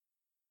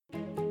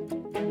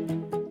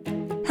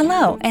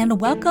Hello,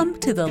 and welcome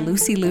to the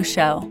Lucy Liu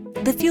Show,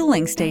 the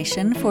fueling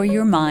station for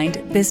your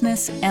mind,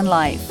 business, and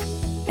life.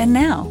 And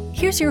now,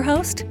 here's your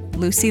host,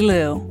 Lucy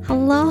Liu.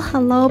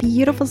 Hello,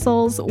 beautiful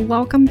souls.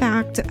 Welcome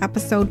back to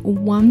episode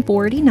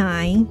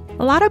 149.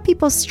 A lot of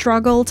people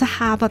struggle to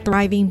have a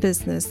thriving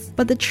business,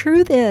 but the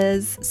truth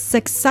is,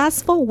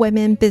 successful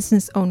women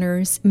business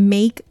owners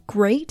make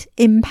great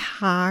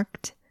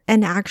impact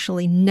and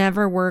actually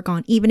never work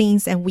on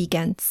evenings and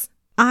weekends.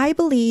 I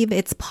believe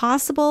it's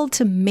possible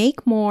to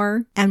make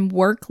more and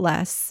work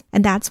less.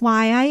 And that's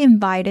why I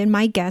invited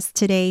my guest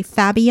today,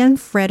 Fabienne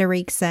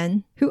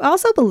Fredrickson, who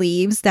also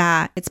believes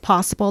that it's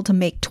possible to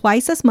make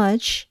twice as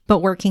much, but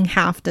working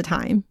half the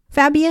time.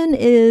 Fabienne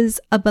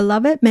is a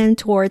beloved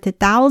mentor to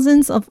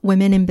thousands of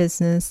women in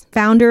business,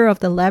 founder of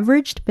the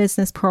Leveraged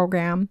Business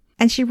Program,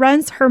 and she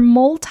runs her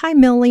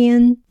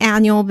multi-million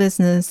annual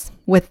business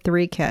with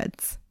 3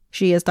 kids.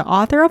 She is the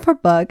author of her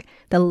book,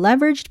 The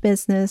Leveraged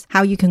Business,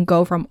 How You Can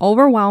Go From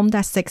Overwhelmed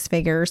at 6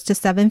 Figures to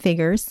 7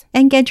 Figures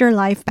and Get Your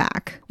Life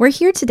Back. We're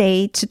here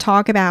today to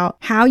talk about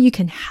how you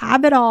can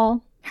have it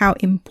all, how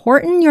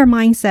important your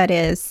mindset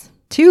is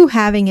to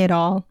having it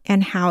all,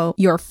 and how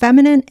your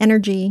feminine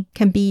energy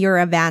can be your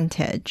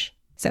advantage.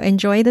 So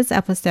enjoy this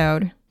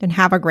episode and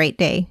have a great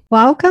day.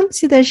 Welcome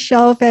to the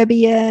show,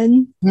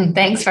 Fabienne.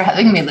 Thanks for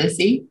having me,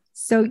 Lucy.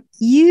 So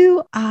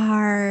you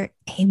are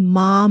a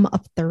mom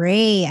of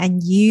 3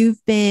 and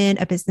you've been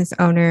a business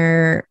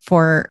owner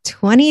for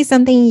 20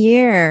 something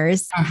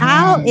years.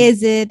 How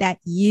is it that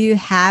you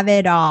have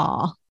it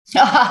all?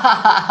 Well,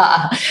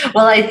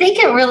 I think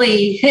it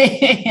really,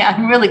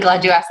 I'm really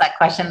glad you asked that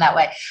question that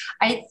way.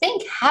 I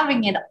think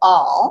having it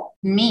all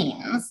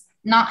means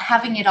not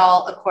having it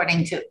all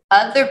according to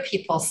other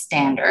people's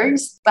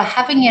standards, but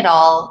having it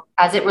all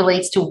as it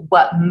relates to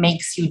what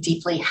makes you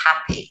deeply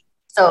happy.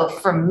 So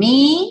for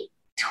me,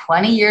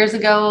 20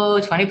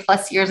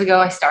 plus years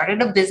ago, I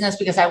started a business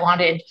because I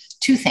wanted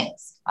 2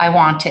 things. I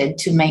wanted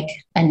to make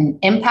an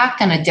impact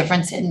and a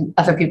difference in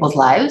other people's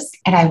lives,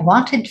 and I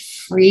wanted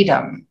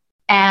freedom.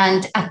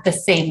 And at the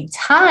same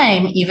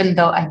time, even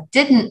though I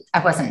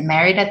wasn't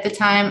married at the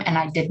time and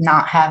I did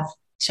not have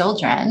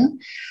children,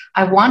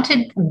 I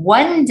wanted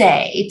one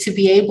day to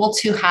be able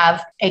to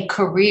have a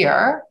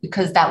career,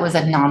 because that was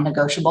a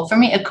non-negotiable for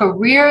me, a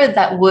career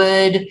that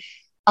would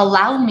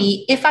allow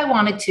me, if I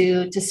wanted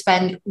to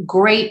spend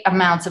great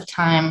amounts of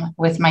time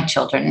with my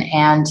children.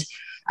 And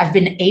I've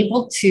been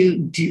able to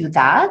do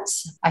that.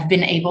 I've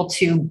been able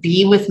to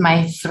be with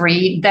my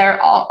 3,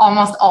 they're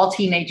almost all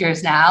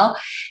teenagers now,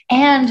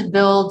 and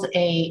build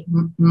a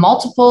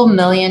multiple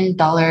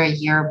 $1,000,000 a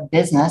year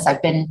business.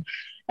 I've been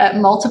at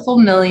multiple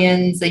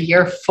millions a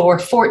year for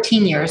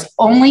 14 years,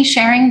 only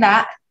sharing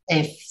that.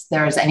 If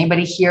there's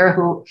anybody here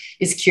who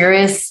is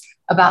curious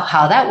about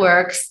how that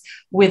works,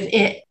 with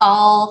it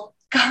all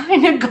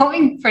kind of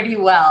going pretty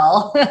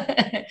well,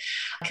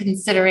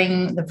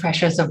 considering the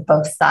pressures of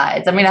both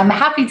sides. I mean, I'm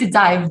happy to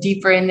dive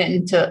deeper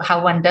into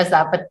how one does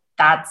that, but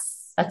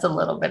that's a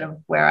little bit of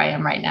where I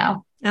am right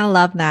now. I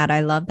love that.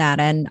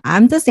 And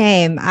I'm the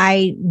same.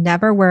 I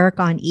never work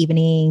on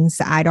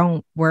evenings. I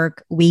don't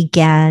work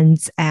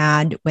weekends.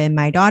 And when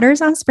my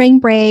daughter's on spring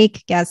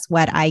break, guess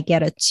what? I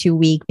get a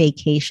 2-week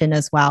vacation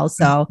as well.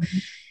 So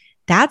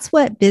that's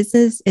what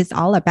business is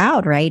all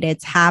about, right?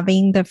 It's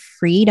having the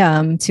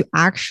freedom to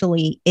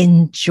actually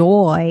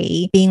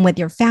enjoy being with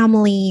your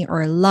family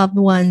or loved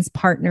ones,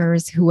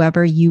 partners,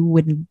 whoever you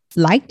would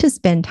like to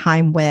spend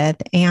time with,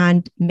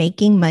 and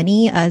making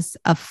money as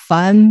a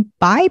fun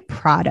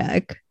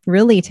byproduct,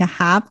 really, to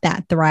have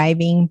that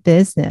thriving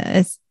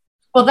business.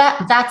 Well,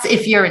 that's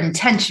if you're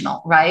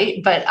intentional,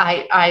 right? But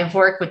I've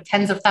worked with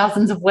tens of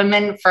thousands of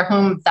women for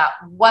whom that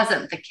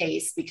wasn't the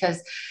case,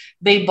 because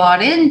they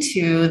bought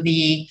into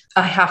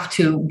I have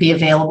to be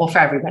available for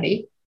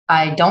everybody.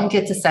 I don't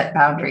get to set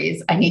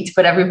boundaries. I need to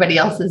put everybody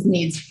else's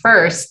needs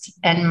first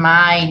and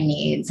my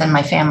needs and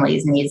my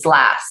family's needs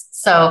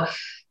last. So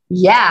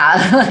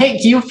yeah,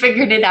 like you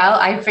figured it out.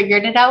 I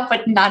figured it out,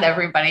 but not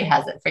everybody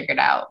has it figured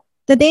out.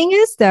 The thing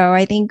is, though,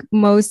 I think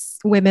most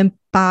women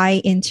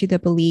buy into the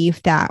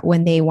belief that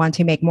when they want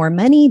to make more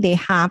money, they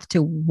have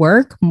to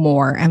work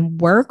more and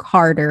work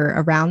harder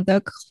around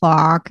the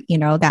clock,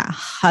 that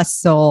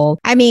hustle.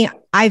 I mean,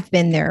 I've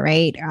been there,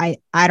 right?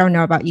 I don't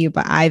know about you,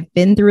 but I've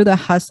been through the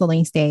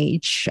hustling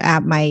stage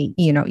at my,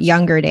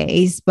 younger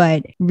days.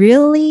 But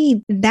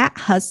really, that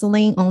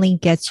hustling only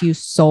gets you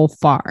so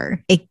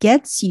far. It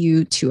gets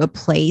you to a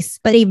place,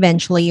 but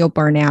eventually you'll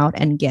burn out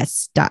and get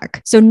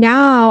stuck. So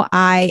now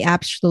I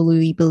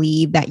absolutely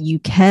believe that you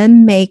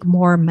can make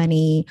more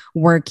money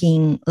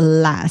working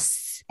less.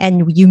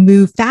 And you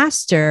move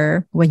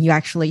faster when you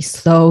actually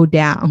slow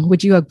down.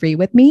 Would you agree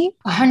with me?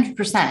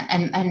 100%.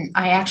 And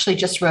I actually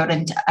just wrote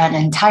an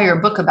entire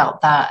book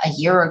about that a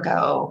year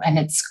ago. And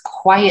it's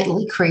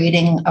quietly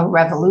creating a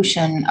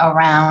revolution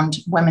around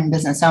women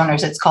business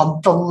owners. It's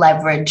called The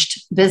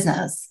Leveraged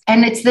Business.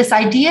 And it's this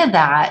idea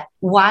that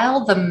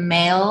while the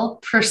male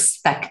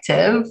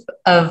perspective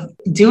of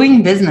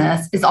doing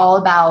business is all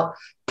about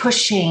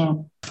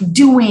pushing,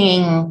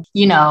 doing,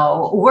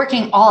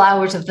 working all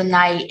hours of the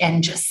night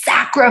and just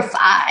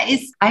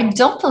sacrifice. I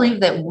don't believe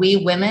that we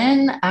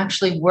women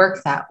actually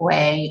work that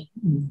way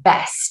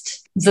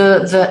best.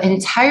 The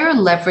entire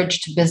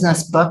Leverage to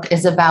Business book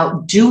is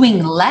about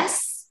doing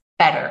less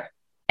better.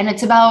 And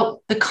it's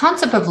about the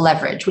concept of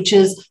leverage, which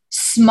is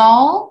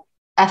small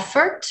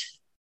effort,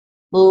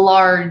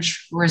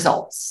 large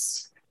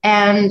results.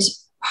 And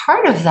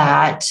part of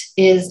that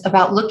is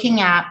about looking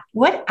at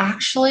what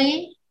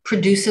actually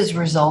produces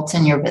results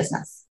in your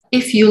business.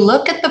 If you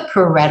look at the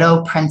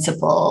Pareto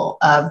principle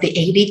of the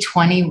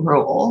 80-20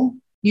 rule,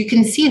 you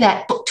can see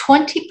that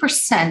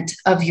 20%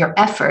 of your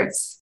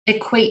efforts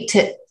equate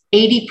to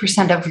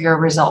 80% of your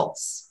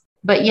results.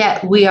 But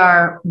yet we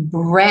are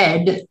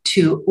bred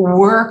to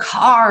work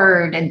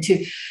hard and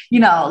to,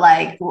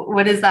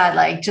 what is that?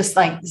 Like, just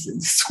like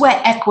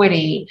sweat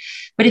equity.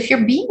 But if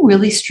you're being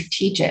really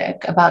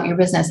strategic about your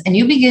business and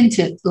you begin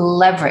to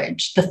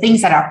leverage the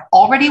things that are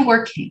already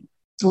working,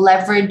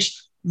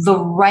 leverage the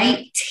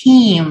right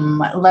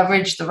team,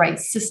 leverage the right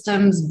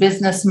systems,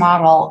 business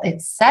model,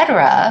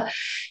 etc.,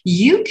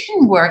 you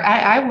can work.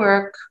 I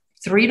work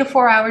 3 to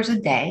 4 hours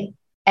a day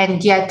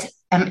and yet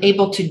am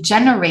able to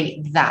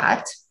generate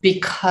that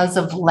because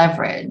of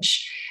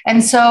leverage.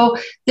 And so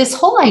this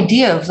whole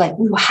idea of like,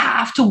 we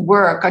have to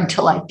work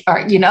until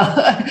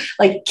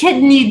like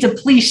kidney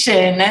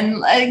depletion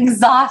and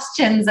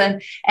exhaustions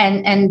and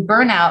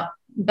burnout,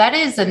 that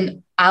is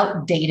an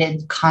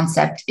outdated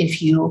concept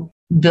if you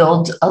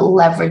build a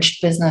leveraged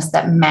business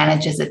that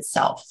manages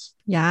itself.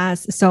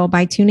 Yes. So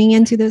by tuning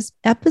into this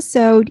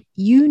episode,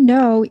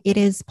 it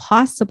is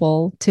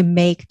possible to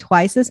make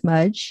twice as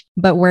much,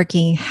 but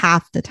working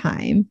half the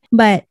time.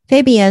 But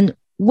Fabienne,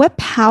 what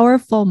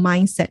powerful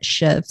mindset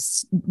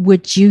shifts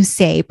would you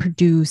say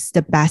produce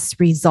the best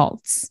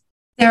results?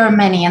 There are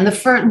many. And the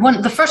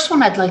first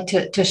one I'd like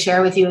to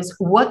share with you is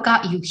what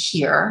got you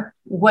here,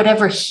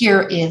 whatever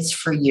here is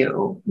for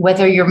you,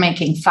 whether you're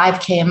making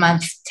 5K a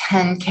month,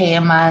 10K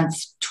a month,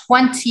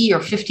 20 or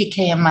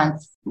 50K a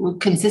month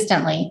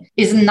consistently,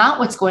 is not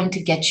what's going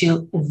to get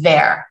you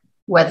there,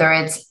 whether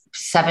it's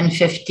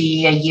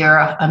 750 a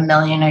year, $1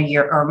 million a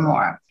year or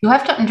more. You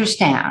have to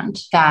understand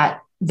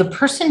that the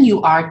person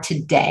you are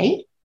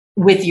today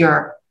with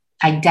your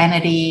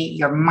identity,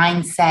 your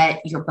mindset,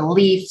 your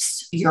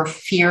beliefs, your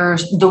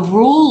fears, the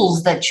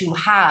rules that you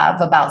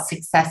have about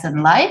success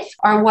in life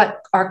are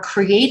what are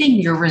creating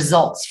your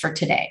results for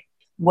today,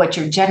 what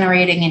you're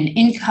generating in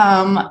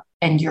income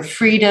and your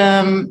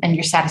freedom and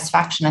your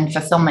satisfaction and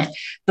fulfillment.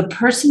 The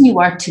person you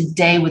are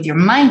today with your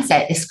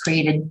mindset is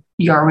created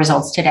your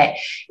results today.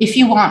 If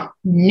you want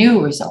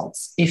new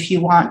results, if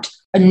you want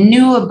a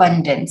new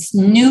abundance,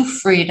 new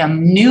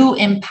freedom, new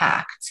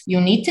impact,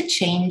 you need to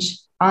change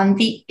on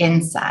the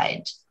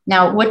inside.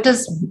 Now, what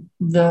does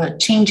the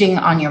changing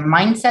on your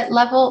mindset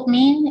level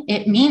mean?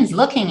 It means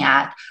looking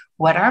at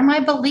what are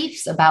my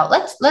beliefs about.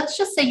 Let's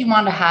just say you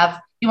want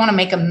to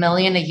make $1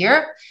 million a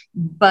year,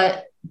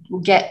 but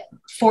get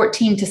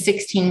 14 to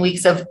 16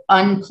 weeks of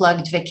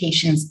unplugged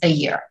vacations a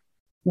year.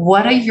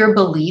 What are your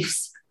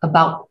beliefs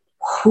about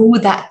who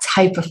that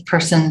type of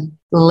person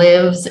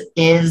lives,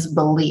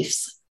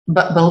 believes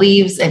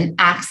and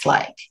acts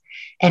like?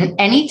 And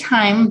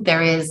anytime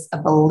there is a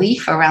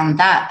belief around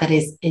that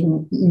is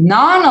in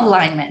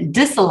non-alignment,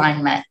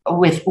 disalignment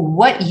with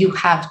what you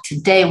have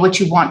today, what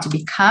you want to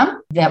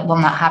become, that will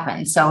not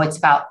happen. So it's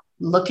about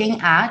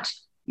looking at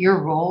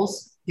your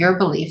rules, your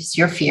beliefs,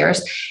 your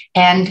fears,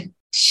 and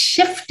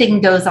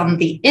shifting those on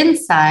the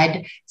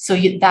inside so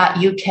that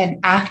you can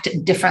act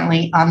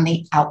differently on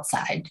the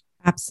outside.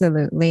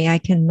 Absolutely. I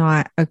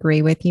cannot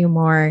agree with you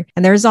more.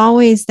 And there's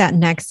always that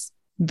next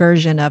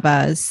version of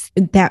us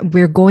that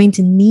we're going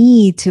to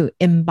need to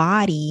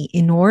embody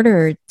in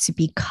order to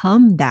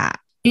become that.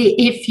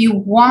 If you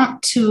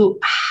want to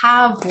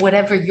have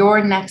whatever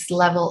your next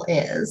level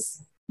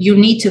is, you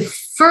need to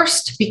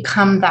first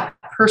become that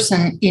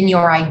person in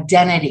your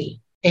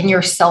identity, in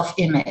your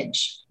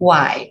self-image.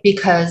 Why?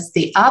 Because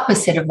the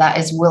opposite of that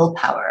is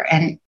willpower.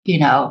 And,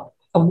 a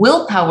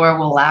willpower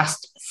will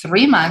last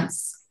 3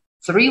 months,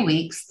 3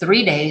 weeks,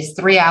 3 days,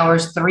 3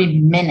 hours, 3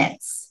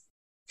 minutes.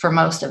 For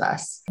most of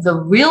us, the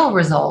real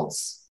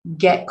results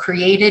get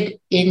created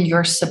in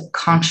your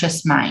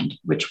subconscious mind,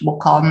 which we'll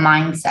call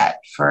mindset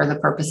for the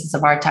purposes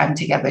of our time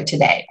together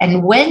today.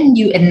 And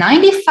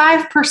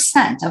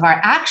 95% of our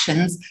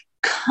actions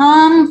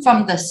come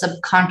from the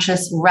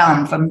subconscious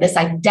realm, from this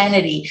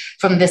identity,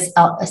 from this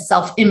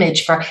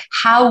self-image, for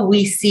how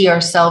we see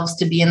ourselves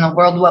to be in the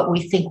world, what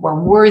we think we're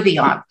worthy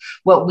of,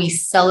 what we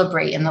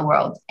celebrate in the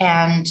world.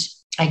 And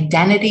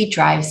identity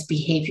drives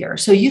behavior.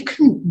 So you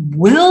can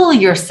will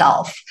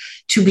yourself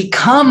to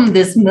become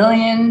this $1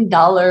 million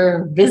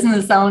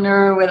business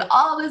owner with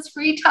all this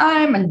free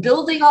time and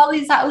building all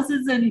these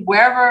houses and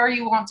wherever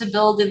you want to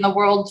build in the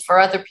world for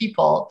other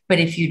people. But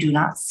if you do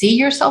not see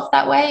yourself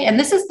that way, and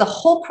this is the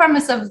whole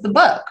premise of the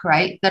book,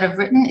 right, that I've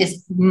written,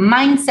 is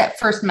mindset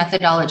first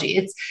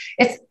methodology.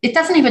 It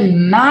doesn't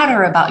even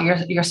matter about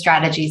your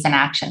strategies and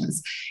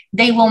actions.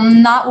 They will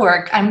not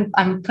work.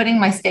 I'm putting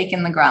my stake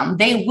in the ground.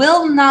 They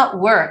will not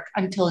work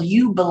until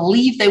you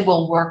believe they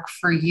will work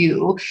for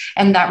you.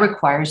 And that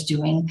requires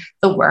doing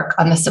the work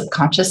on the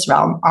subconscious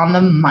realm, on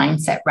the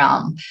mindset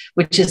realm,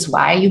 which is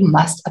why you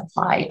must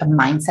apply a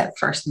mindset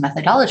first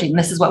methodology. And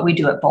this is what we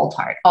do at Bold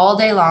Heart all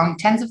day long,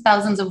 tens of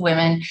thousands of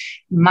women,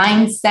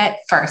 mindset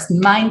first,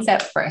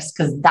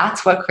 because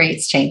that's what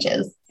creates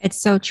changes. It's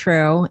so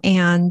true.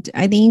 And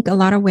I think a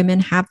lot of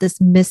women have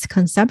this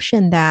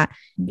misconception that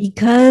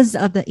because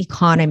of the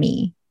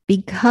economy,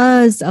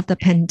 because of the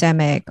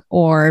pandemic,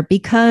 or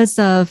because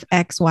of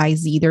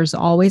XYZ, there's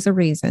always a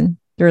reason.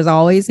 There's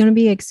always going to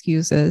be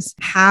excuses.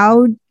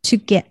 How to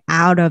get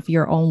out of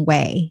your own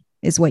way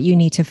is what you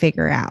need to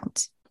figure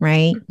out,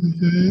 right?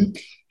 Mm-hmm.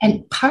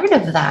 And part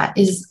of that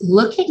is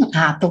looking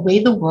at the way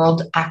the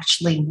world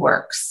actually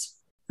works.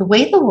 The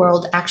way the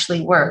world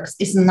actually works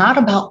is not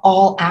about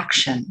all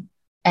action.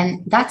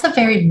 And that's a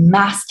very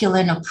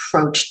masculine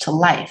approach to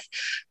life.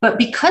 But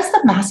because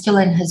the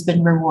masculine has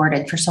been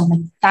rewarded for so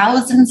many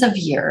thousands of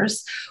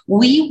years,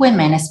 we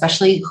women,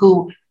 especially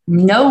who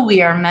know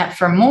we are meant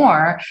for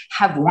more,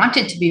 have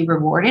wanted to be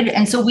rewarded.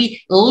 And so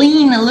we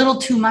lean a little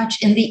too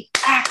much in the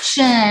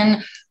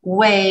action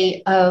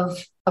way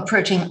of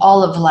approaching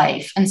all of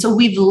life. And so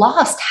we've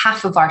lost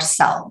half of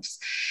ourselves.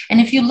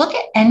 And if you look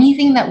at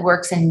anything that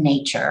works in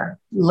nature,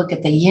 look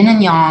at the yin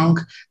and yang,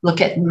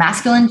 look at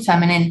masculine,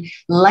 feminine,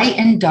 light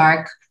and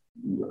dark,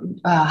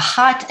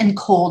 hot and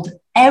cold,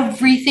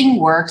 everything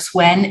works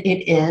when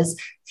it is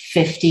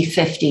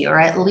 50-50, or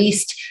at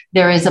least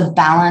there is a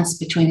balance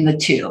between the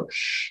two.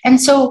 And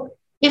so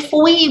if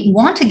we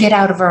want to get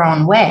out of our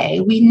own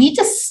way, we need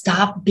to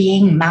stop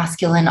being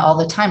masculine all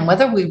the time,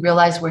 whether we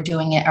realize we're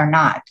doing it or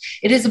not.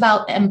 It is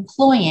about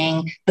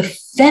employing the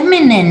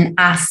feminine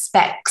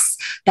aspects,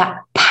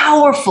 that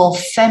powerful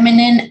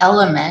feminine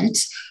element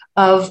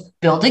of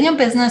building a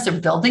business or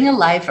building a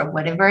life or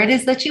whatever it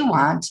is that you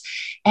want.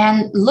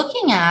 And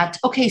looking at,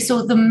 okay,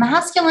 so the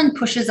masculine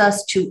pushes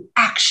us to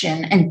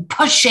action and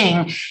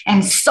pushing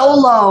and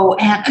solo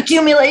and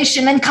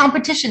accumulation and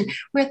competition,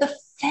 where the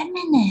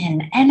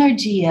feminine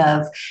energy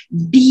of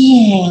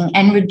being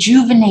and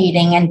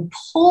rejuvenating and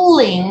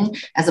pulling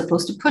as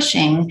opposed to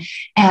pushing,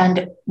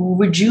 and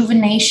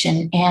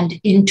rejuvenation and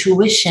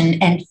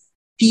intuition and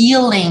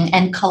feeling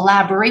and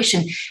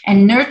collaboration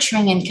and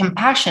nurturing and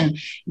compassion.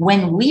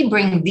 When we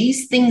bring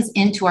these things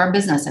into our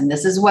business, and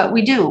this is what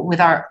we do with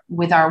our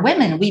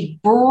women, we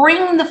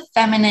bring the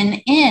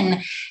feminine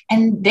in,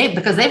 and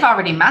because they've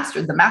already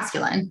mastered the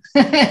masculine.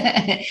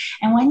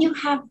 And when you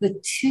have the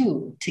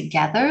two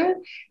together,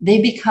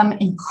 they become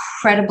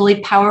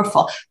incredibly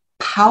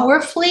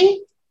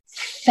powerfully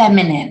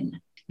feminine.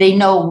 They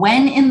know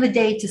when in the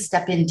day to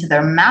step into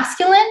their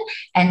masculine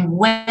and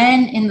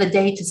when in the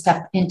day to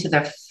step into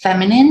their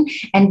feminine.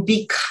 And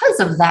because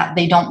of that,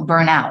 they don't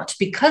burn out.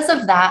 Because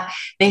of that,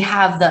 they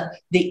have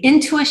the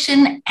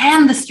intuition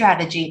and the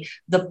strategy,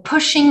 the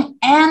pushing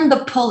and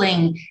the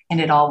pulling, and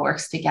it all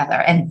works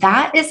together. And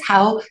that is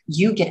how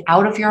you get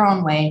out of your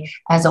own way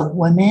as a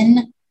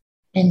woman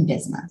in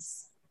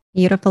business.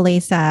 Beautifully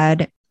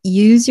said.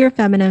 Use your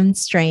feminine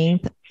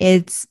strength.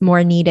 It's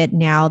more needed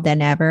now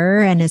than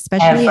ever. And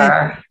especially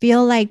I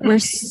feel like we're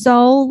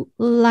so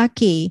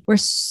lucky. We're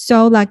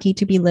so lucky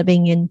to be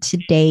living in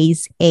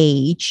today's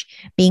age,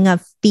 being a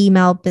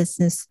female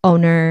business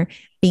owner,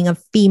 being a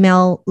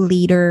female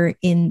leader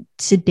in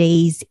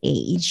today's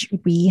age.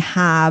 We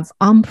have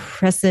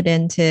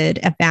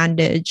unprecedented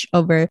advantage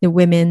over the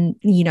women,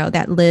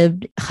 that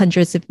lived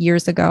hundreds of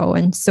years ago.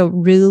 And so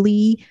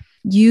really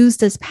use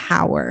this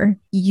power,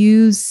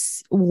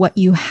 use what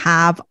you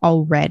have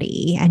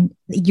already, and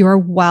your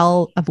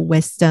well of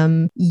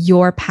wisdom,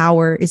 your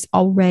power is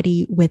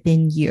already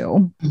within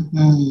you.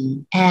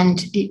 Mm-hmm.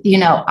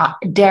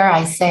 And, dare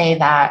I say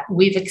that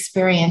we've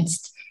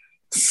experienced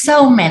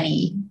so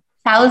many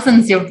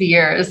thousands of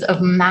years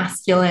of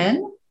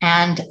masculine.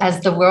 And as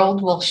the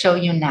world will show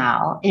you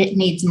now, it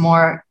needs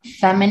more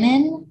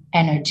feminine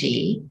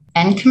energy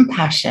and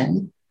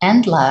compassion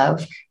and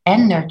love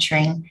and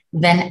nurturing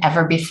than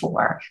ever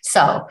before.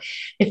 So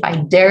if I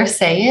dare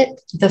say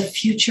it, the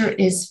future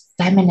is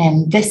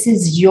feminine. This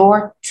is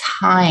your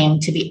time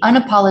to be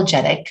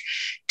unapologetic,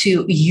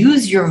 to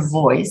use your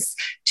voice,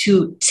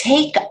 to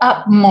take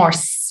up more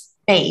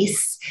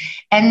space,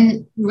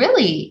 and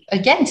really,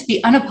 again, to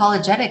be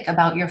unapologetic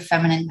about your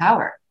feminine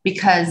power,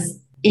 because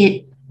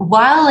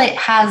while it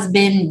has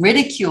been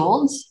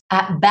ridiculed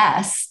at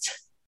best,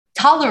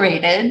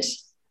 tolerated,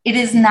 it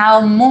is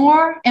now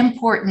more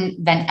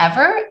important than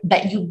ever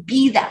that you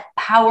be that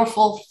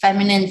powerful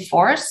feminine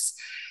force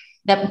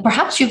that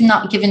perhaps you've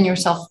not given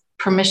yourself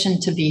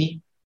permission to be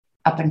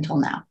up until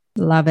now.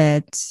 Love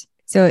it.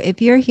 So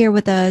if you're here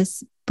with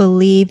us,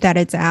 believe that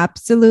it's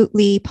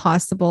absolutely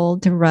possible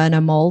to run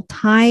a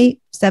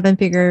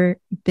multi-7-figure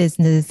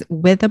business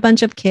with a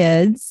bunch of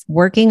kids,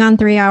 working on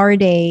 3-hour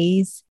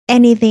days.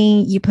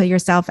 Anything you put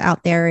yourself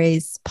out there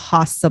is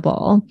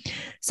possible.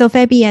 So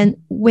Fabienne,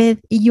 with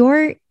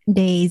your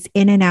days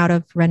in and out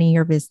of running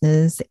your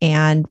business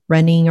and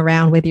running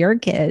around with your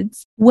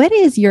kids, what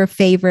is your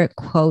favorite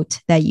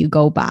quote that you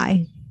go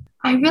by?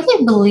 I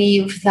really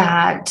believe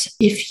that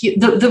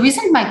the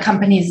reason my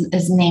company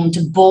is named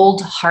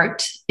Bold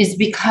Heart is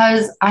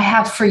because I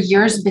have for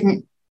years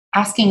been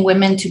asking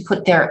women to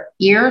put their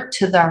ear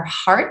to their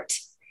heart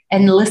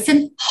and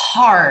listen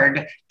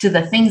hard to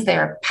the things they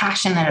are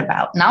passionate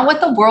about, not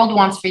what the world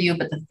wants for you,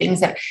 but the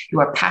things that you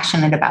are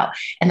passionate about.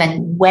 And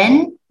then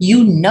when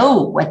you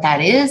know what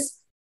that is,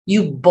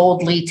 you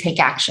boldly take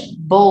action,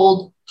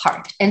 bold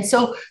heart. And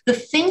so the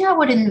thing I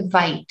would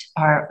invite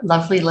our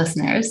lovely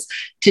listeners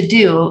to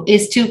do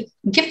is to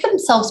give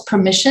themselves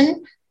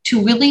permission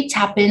to really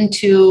tap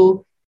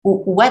into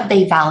what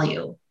they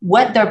value,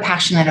 what they're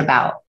passionate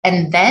about,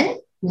 and then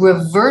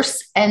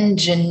reverse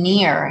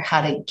engineer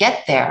how to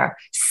get there,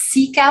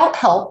 seek out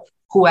help,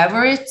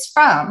 whoever it's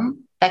from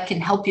that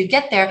can help you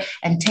get there,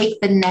 and take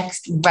the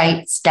next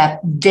right step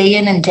day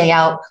in and day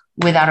out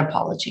without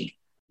apology.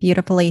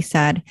 Beautifully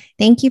said.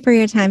 Thank you for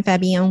your time,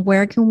 Fabienne.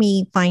 Where can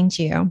we find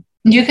you?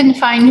 You can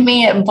find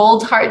me at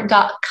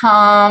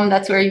boldheart.com.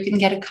 That's where you can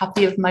get a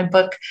copy of my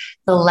book,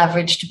 The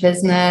Leveraged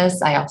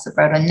Business. I also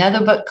wrote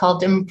another book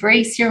called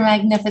Embrace Your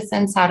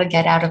Magnificence, How to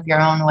Get Out of Your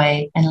Own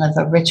Way and Live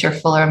a Richer,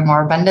 Fuller,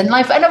 more abundant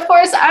life. And of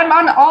course, I'm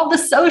on all the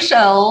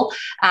social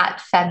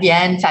at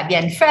Fabienne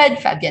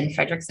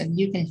Fredrickson.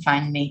 You can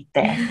find me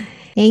there.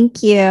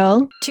 Thank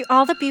you. To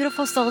all the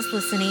beautiful souls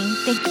listening,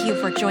 thank you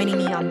for joining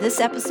me on this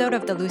episode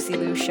of The Lucy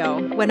Liu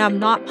Show. When I'm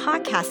not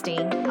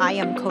podcasting, I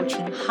am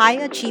coaching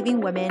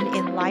high-achieving women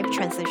in life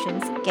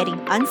transitions, getting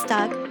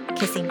unstuck,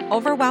 kissing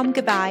overwhelm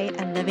goodbye,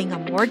 and living a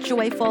more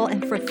joyful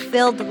and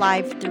fulfilled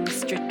life through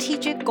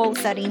strategic goal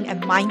setting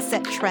and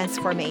mindset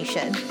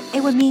transformation.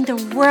 It would mean the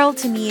world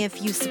to me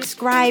if you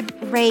subscribe,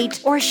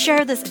 rate, or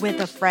share this with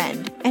a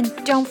friend. And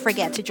don't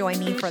forget to join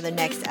me for the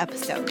next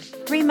episode.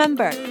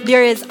 Remember,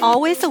 there is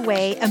always a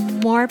way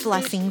and more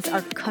blessings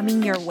are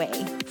coming your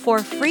way. For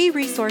free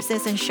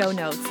resources and show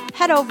notes,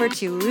 head over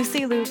to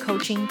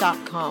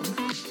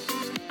lucylucoaching.com.